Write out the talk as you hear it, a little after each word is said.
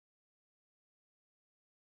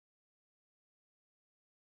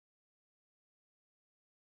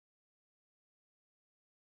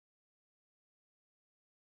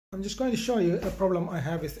I'm just going to show you a problem I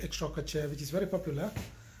have with Xrocker chair, which is very popular,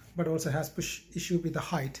 but also has push issue with the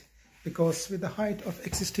height, because with the height of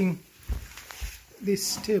existing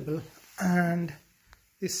this table and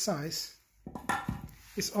this size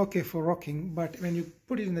is okay for rocking, but when you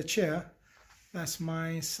put it in the chair, that's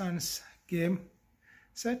my son's game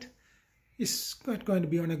set, it's not going to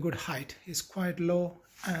be on a good height. It's quite low,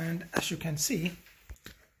 and as you can see,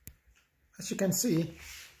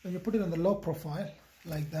 when you put it on the low profile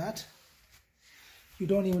like that, you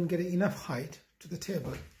don't even get enough height to the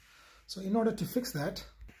table. So in order to fix that,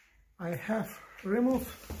 I have removed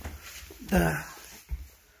the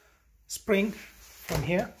spring from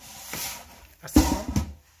here. That's the one.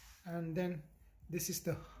 And then this is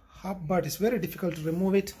the hub, but it's very difficult to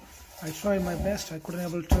remove it. I tried my best, I couldn't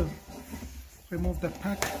able to remove the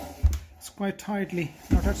pack. It's quite tightly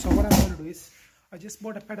knotted. So what I'm going to do is, I just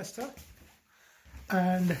bought a pedestal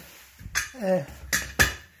and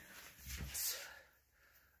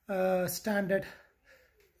standard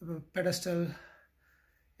pedestal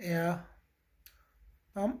air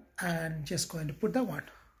pump, and just going to put that one.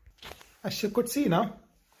 As you could see now,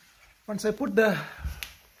 once I put the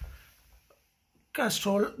cast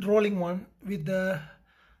rolling one with the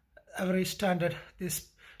average standard, this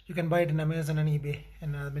you can buy it in Amazon and eBay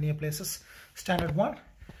and many places, standard one.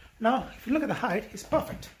 Now if you look at the height, it's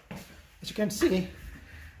perfect. As you can see,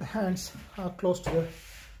 the hands are close to the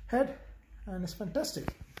head and it's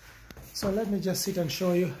fantastic. So let me just sit and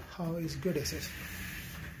show you how is good is it.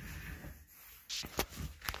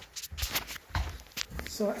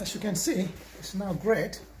 So as you can see, it's now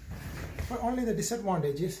great, but only the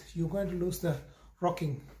disadvantage is you're going to lose the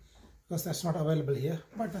rocking because that's not available here,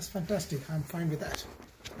 but that's fantastic. I'm fine with that.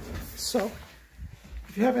 So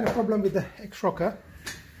if you have any problem with the Xrocker,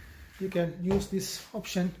 you can use this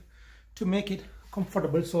option to make it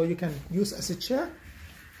comfortable, so you can use as a chair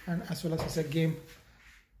and as well as a game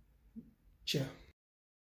chair.